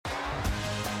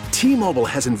T-Mobile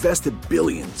has invested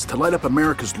billions to light up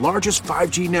America's largest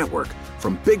 5G network,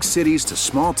 from big cities to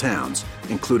small towns,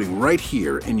 including right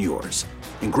here in yours.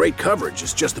 And great coverage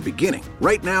is just the beginning.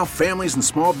 Right now, families and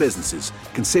small businesses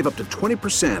can save up to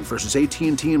 20% versus AT&T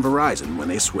and Verizon when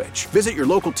they switch. Visit your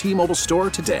local T-Mobile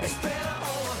store today.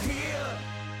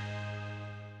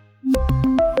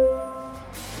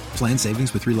 Plan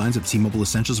savings with 3 lines of T-Mobile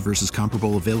Essentials versus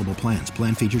comparable available plans.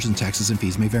 Plan features and taxes and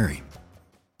fees may vary.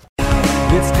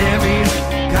 It's Tammy's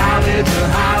College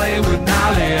of Hollywood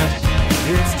Knowledge.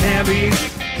 It's Tammy's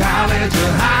College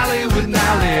of Hollywood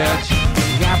Knowledge.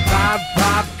 We got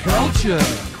pop culture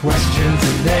questions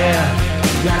in there.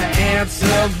 You gotta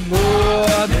answer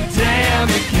more than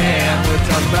Tammy can. We're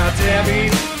talking about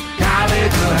Tammy's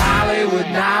College of Hollywood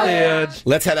Knowledge.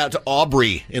 Let's head out to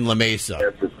Aubrey in La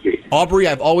Mesa. Aubrey,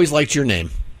 I've always liked your name.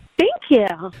 Thank you.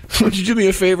 Would you do me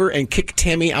a favor and kick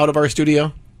Tammy out of our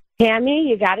studio? Tammy,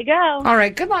 you gotta go. All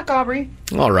right, good luck, Aubrey.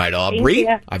 All right, Aubrey.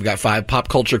 I've got 5 pop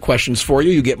culture questions for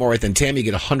you. You get more right than Tammy.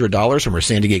 You get $100 from her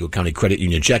San Diego County Credit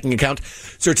Union checking account.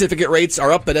 Certificate rates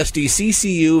are up at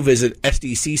SDCCU. Visit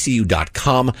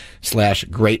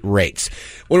sdccu.com/great rates. I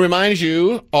want to remind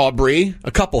you, Aubrey,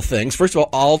 a couple things. First of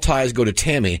all ties go to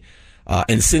Tammy.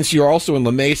 And since you're also in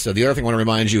La Mesa, the other thing I want to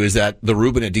remind you is that the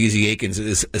Reuben at DZ Aikens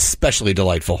is especially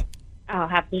delightful. I'll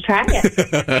have to try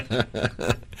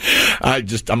it.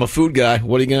 I'm a food guy.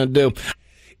 What are you going to do?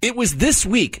 It was this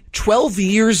week, 12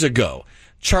 years ago,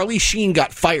 Charlie Sheen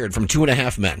got fired from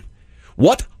 2.5 Men.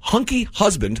 What hunky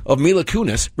husband of Mila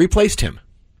Kunis replaced him?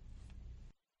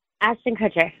 Ashton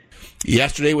Kutcher.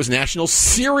 Yesterday was National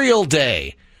Cereal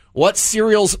Day. What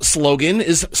cereal's slogan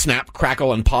is Snap,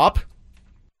 Crackle, and Pop?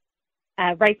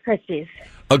 Rice Krispies.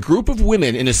 A group of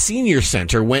women in a senior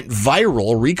center went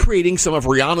viral recreating some of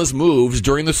Rihanna's moves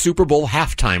during the Super Bowl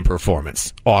halftime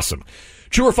performance. Awesome.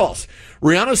 True or false?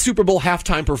 Rihanna's Super Bowl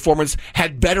halftime performance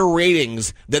had better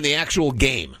ratings than the actual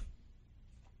game.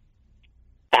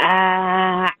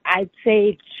 I'd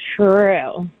say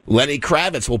true. Lenny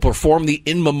Kravitz will perform the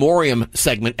In Memoriam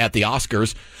segment at the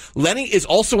Oscars. Lenny is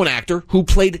also an actor who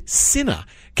played Cinna,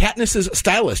 Katniss's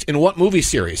stylist, in what movie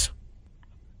series?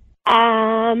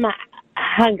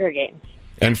 Hunger Games.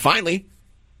 And finally,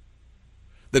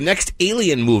 the next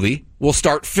Alien movie will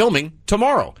start filming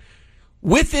tomorrow.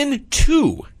 Within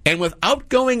 2, and without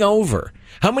going over,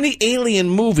 how many Alien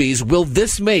movies will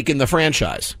this make in the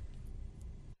franchise?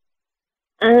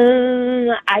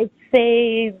 I'd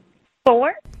say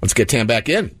 4. Let's get Tam back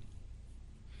in.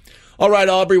 All right,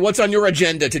 Aubrey, what's on your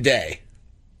agenda today?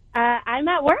 I'm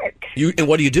at work. And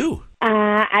what do you do?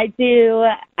 I do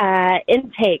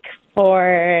intake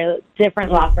for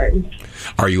different law firms.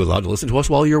 Are you allowed to listen to us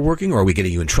while you're working, or are we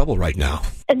getting you in trouble right now?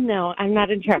 No, I'm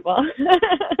not in trouble.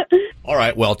 All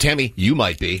right, well, Tammy, you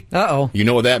might be. Uh-oh. You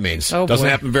know what that means. Oh, Doesn't boy.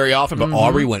 happen very often, but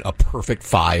Aubrey went a perfect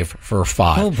 5 for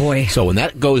 5. Oh, boy. So when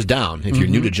that goes down, if you're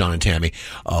new to John and Tammy,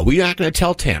 we're not going to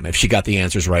tell Tam if she got the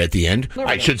answers right at the end.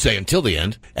 I should say until the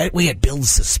end. That way it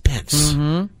builds suspense.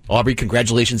 Aubrey,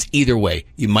 congratulations either way.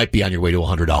 You might be on your way to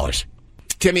 $100.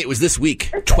 Tammy, it was this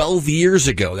week, 12 years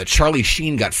ago, that Charlie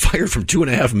Sheen got fired from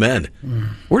 2.5 Men.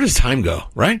 Where does time go,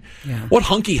 right? Yeah. What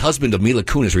hunky husband of Mila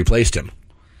Kunis replaced him?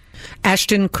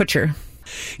 Ashton Kutcher.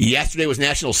 Yesterday was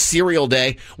National Cereal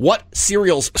Day. What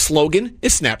cereal's slogan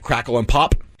is Snap, Crackle, and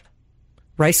Pop?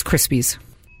 Rice Krispies.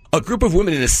 A group of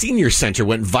women in a senior center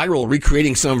went viral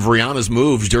recreating some of Rihanna's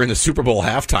moves during the Super Bowl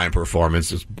halftime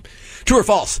performance. True or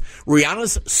false?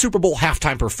 Rihanna's Super Bowl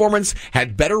halftime performance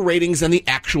had better ratings than the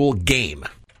actual game.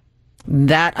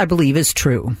 That, I believe, is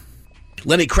true.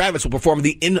 Lenny Kravitz will perform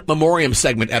the In Memoriam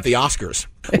segment at the Oscars.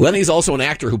 Lenny's also an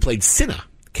actor who played Cinna,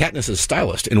 Katniss's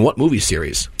stylist, in what movie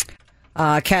series?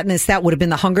 Katniss, that would have been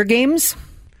the Hunger Games.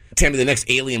 Tammy, the next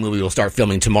Alien movie will start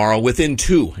filming tomorrow. Within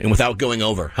 2, and without going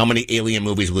over, how many Alien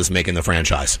movies will this make in the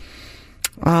franchise?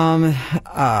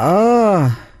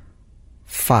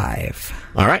 5.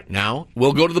 All right, now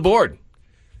we'll go to the board.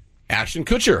 Ashton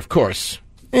Kutcher, of course.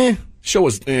 Show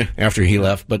was after he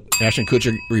left, but Ashton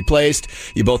Kutcher replaced.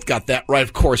 You both got that right.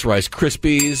 Of course, Rice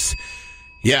Krispies.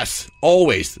 Yes,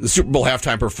 always. The Super Bowl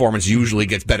halftime performance usually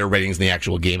gets better ratings than the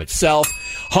actual game itself.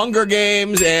 Hunger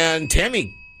Games, and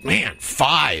Tammy, man,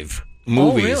 5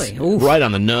 movies. Oh, really? Oof. Right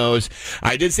on the nose.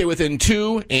 I did say within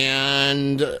 2,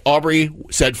 and Aubrey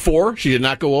said 4. She did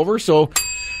not go over, so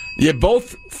you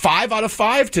both 5 out of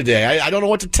 5 today. I don't know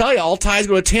what to tell you. All ties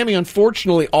go to Tammy,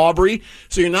 unfortunately, Aubrey.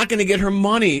 So you're not going to get her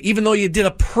money, even though you did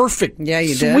a perfect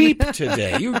sweep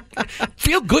today. You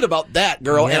feel good about that,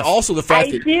 girl. Yes. And also the fact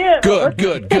I that do.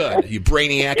 Good. You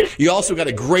brainiac. You also got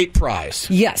a great prize.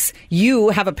 Yes, you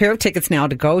have a pair of tickets now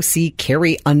to go see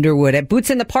Carrie Underwood at Boots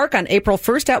in the Park on April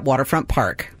 1st at Waterfront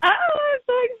Park.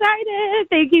 excited.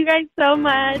 Thank you guys so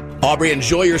much. Aubrey,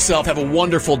 enjoy yourself. Have a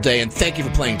wonderful day, and thank you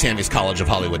for playing Tammy's College of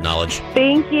Hollywood Knowledge.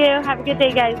 Thank you. Have a good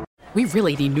day, guys. We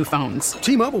really need new phones.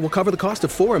 T-Mobile will cover the cost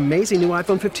of 4 amazing new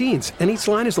iPhone 15s, and each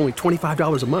line is only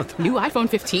 $25 a month. New iPhone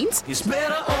 15s? It's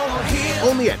better over here.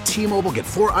 Only at T-Mobile, get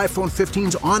 4 iPhone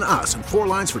 15s on us and 4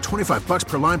 lines for $25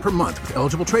 per line per month with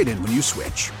eligible trade-in when you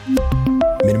switch.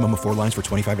 Minimum of 4 lines for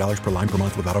 $25 per line per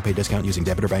month with autopay discount using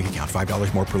debit or bank account.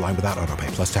 $5 more per line without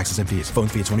autopay, plus taxes and fees. Phone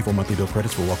fee at 24 monthly bill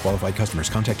credits for well-qualified customers.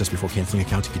 Contact us before canceling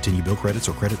account to continue bill credits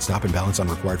or credit stop and balance on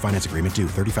required finance agreement due.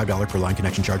 $35 per line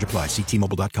connection charge applies. See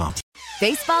T-Mobile.com.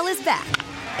 Baseball is back,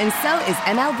 and so is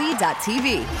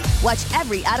MLB.tv. Watch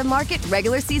every out-of-market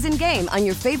regular season game on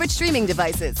your favorite streaming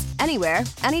devices, anywhere,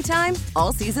 anytime,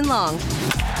 all season long.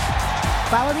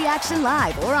 Follow the action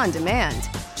live or on demand.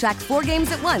 Track 4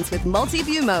 games at once with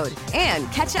multi-view mode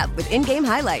and catch up with in-game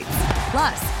highlights.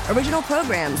 Plus, original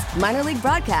programs, minor league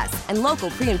broadcasts, and local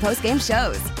pre- and post-game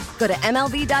shows. Go to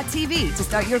MLB.tv to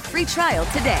start your free trial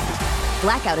today.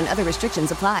 Blackout and other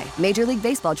restrictions apply. Major League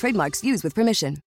Baseball trademarks used with permission.